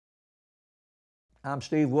I'm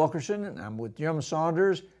Steve Wilkerson, and I'm with Jim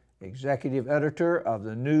Saunders, Executive Editor of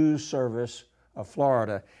the News Service of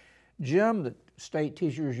Florida. Jim, the State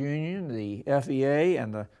Teachers Union, the FEA,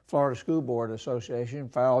 and the Florida School Board Association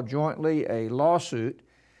filed jointly a lawsuit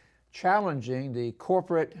challenging the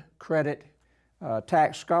corporate credit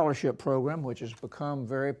tax scholarship program, which has become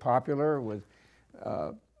very popular with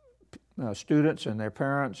students and their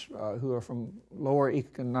parents who are from lower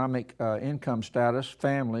economic income status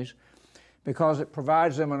families, because it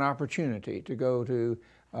provides them an opportunity to go to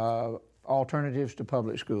alternatives to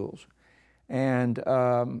public schools. And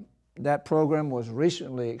that program was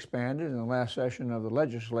recently expanded in the last session of the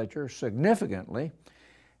legislature significantly.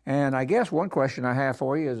 And I guess one question I have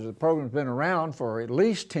for you is the program's been around for at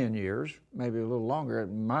least 10 years, maybe a little longer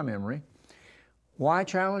in my memory. Why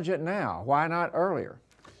challenge it now? Why not earlier?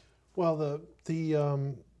 Well, the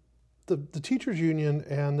teachers union,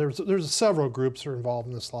 and there's several groups that are involved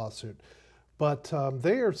in this lawsuit, but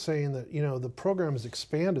they are saying that the program has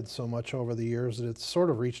expanded so much over the years that it's sort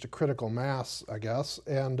of reached a critical mass, I guess,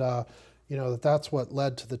 and that's what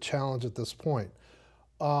led to the challenge at this point.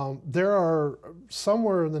 There are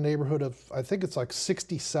somewhere in the neighborhood of, I think it's like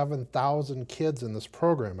 67,000 kids in this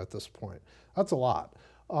program at this point. That's a lot.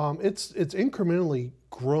 It's incrementally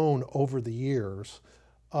grown over the years.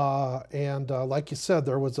 Like you said,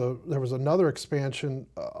 there was another expansion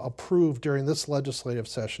approved during this legislative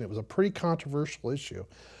session. It was a pretty controversial issue,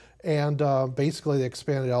 and basically they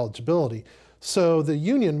expanded eligibility. So the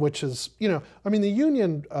union, which is, the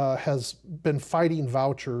union has been fighting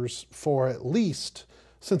vouchers for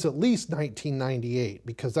since at least 1998,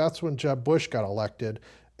 because that's when Jeb Bush got elected,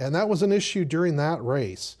 and that was an issue during that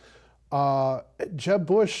race. Jeb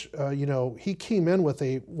Bush, he came in with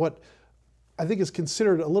what I think is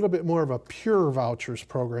considered a little bit more of a pure vouchers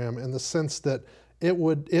program, in the sense that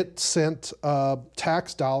it sent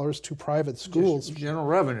tax dollars to private schools, just general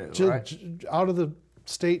revenue, right, out of the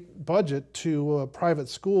state budget to private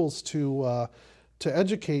schools to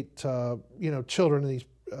educate children in these.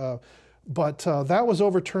 But that was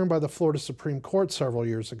overturned by the Florida Supreme Court several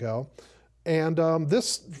years ago, and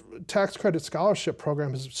this tax credit scholarship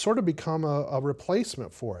program has sort of become a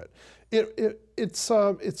replacement for it. It's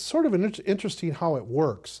sort of interesting how it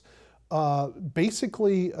works.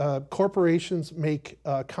 Basically, corporations make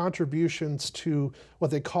contributions to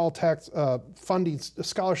what they call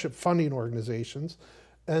scholarship funding organizations,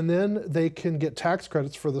 and then they can get tax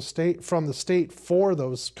credits from the state for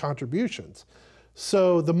those contributions.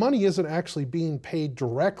 So the money isn't actually being paid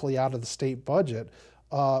directly out of the state budget,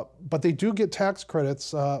 but they do get tax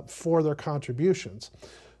credits for their contributions.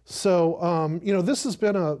 So this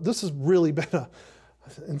has really been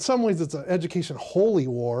in some ways it's an education holy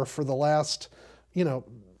war for the last,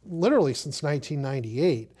 literally since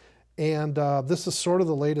 1998, and this is sort of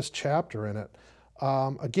the latest chapter in it.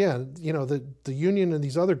 Again, the union and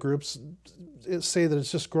these other groups say that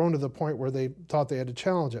it's just grown to the point where they thought they had to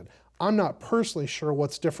challenge it. I'm not personally sure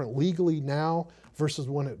what's different legally now versus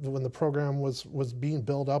when the program was being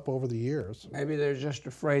built up over the years. Maybe they're just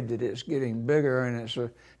afraid that it's getting bigger and it's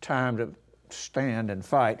a time to stand and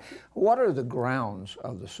fight. What are the grounds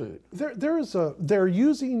of the suit? They're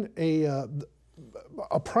using a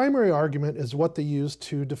primary argument is what they used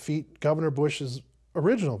to defeat Governor Bush's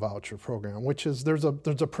original voucher program, which is there's a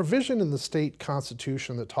provision in the state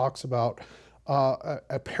constitution that talks about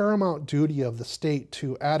a paramount duty of the state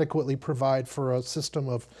to adequately provide for a system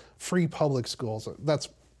of free public schools. That's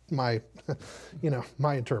my,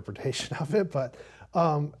 my interpretation of it. But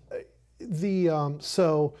the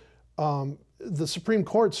Supreme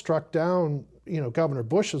Court struck down, Governor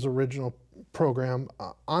Bush's original program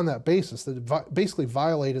on that basis, that basically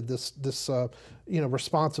violated this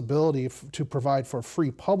responsibility to provide for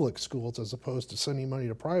free public schools as opposed to sending money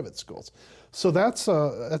to private schools. So that's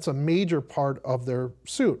a major part of their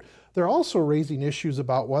suit. They're also raising issues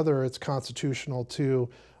about whether it's constitutional to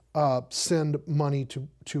send money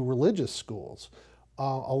to religious schools.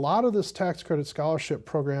 A lot of this tax credit scholarship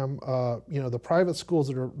program, the private schools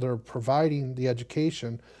that are providing the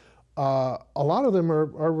education, a lot of them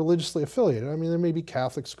are religiously affiliated. I mean, there may be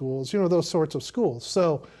Catholic schools, those sorts of schools.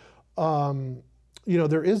 So,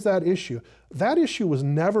 there is that issue. That issue was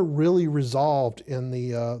never really resolved in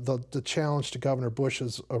the challenge to Governor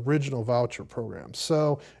Bush's original voucher program.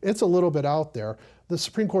 So it's a little bit out there. The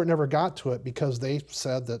Supreme Court never got to it because they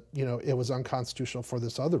said that, it was unconstitutional for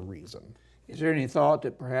this other reason. Is there any thought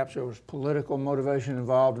that perhaps there was political motivation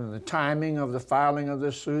involved in the timing of the filing of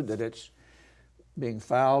this suit, that it's being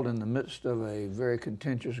filed in the midst of a very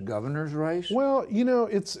contentious governor's race? Well,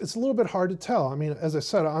 it's a little bit hard to tell. I mean, as I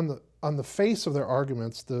said, on the face of their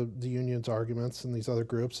arguments, the union's arguments and these other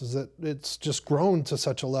groups, is that it's just grown to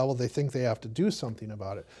such a level they think they have to do something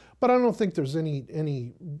about it. But I don't think there's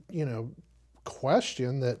any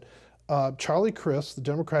question that Charlie Crist, the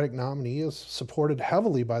Democratic nominee, is supported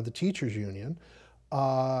heavily by the teachers union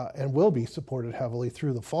and will be supported heavily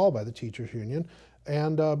through the fall by the teachers union.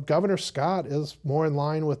 And Governor Scott is more in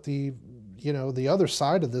line with the other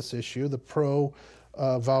side of this issue, the pro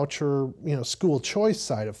voucher, school choice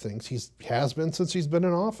side of things. He has been since he's been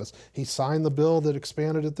in office. He signed the bill that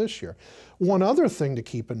expanded it this year. One other thing to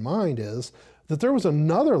keep in mind is that there was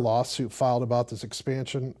another lawsuit filed about this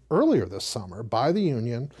expansion earlier this summer by the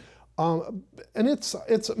union, and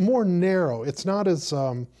it's more narrow. It's not as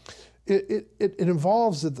it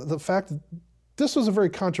involves the fact that this was a very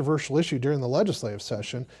controversial issue during the legislative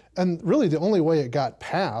session, and really the only way it got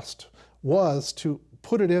passed was to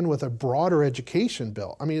put it in with a broader education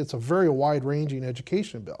bill. I mean, it's a very wide-ranging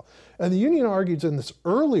education bill. And the union argues in this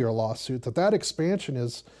earlier lawsuit that expansion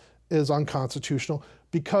is unconstitutional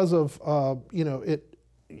because of,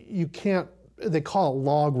 you can't, they call it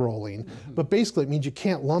log rolling, but basically it means you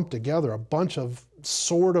can't lump together a bunch of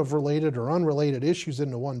sort of related or unrelated issues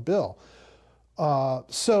into one bill.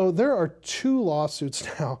 So there are two lawsuits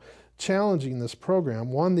now challenging this program,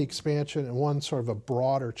 one the expansion and one sort of a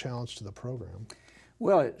broader challenge to the program.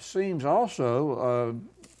 Well, it seems also,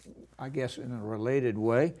 I guess in a related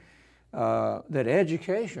way, that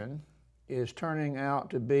education is turning out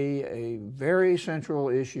to be a very central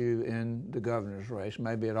issue in the governor's race.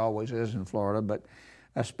 Maybe it always is in Florida, but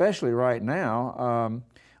especially right now.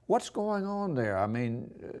 What's going on there? I mean,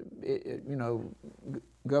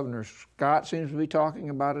 Governor Scott seems to be talking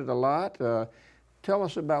about it a lot. Tell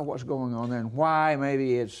us about what's going on there and why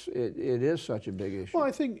maybe it is such a big issue. Well,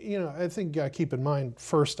 I think keep in mind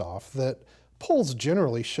first off that polls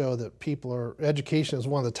generally show that education is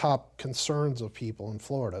one of the top concerns of people in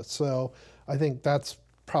Florida. So I think that's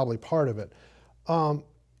probably part of it. The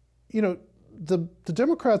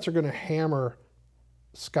Democrats are going to hammer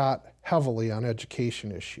Scott heavily on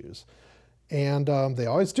education issues, and they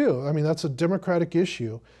always do. I mean, that's a Democratic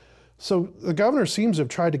issue. So the governor seems to have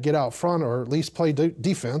tried to get out front or at least play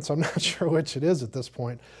defense. I'm not sure which it is at this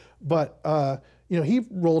point. But he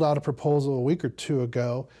rolled out a proposal a week or two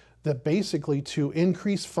ago that basically to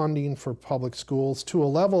increase funding for public schools to a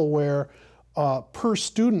level where per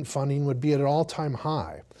student funding would be at an all-time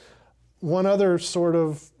high. One other sort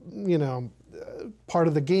of, part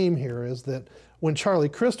of the game here is that when Charlie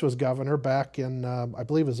Crist was governor back in, I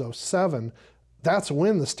believe it was 2007, that's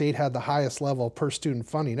when the state had the highest level of per student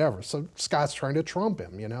funding ever. So Scott's trying to trump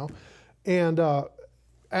him, And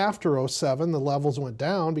after 2007, the levels went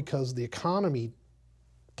down because the economy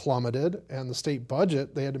plummeted and the state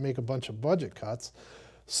budget, they had to make a bunch of budget cuts.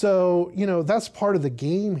 So, that's part of the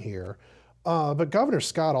game here. But Governor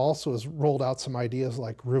Scott also has rolled out some ideas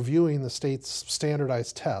like reviewing the state's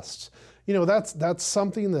standardized tests. That's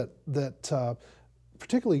something that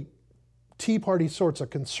particularly Tea Party sorts of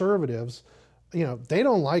conservatives, they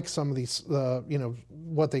don't like some of these,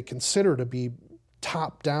 what they consider to be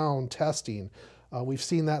top-down testing. We've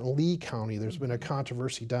seen that in Lee County. There's been a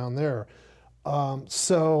controversy down there.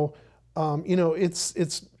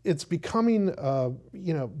 It's becoming,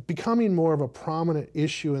 becoming more of a prominent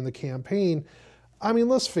issue in the campaign. I mean,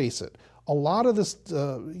 let's face it. A lot of this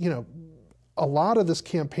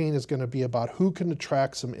campaign is going to be about who can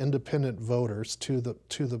attract some independent voters to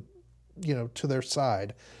their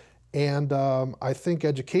side. And I think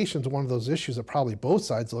education is one of those issues that probably both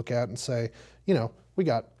sides look at and say, we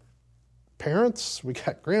got parents, we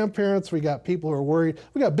got grandparents, we got people who are worried,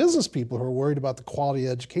 we got business people who are worried about the quality of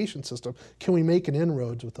the education system. Can we make an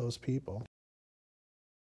inroads with those people?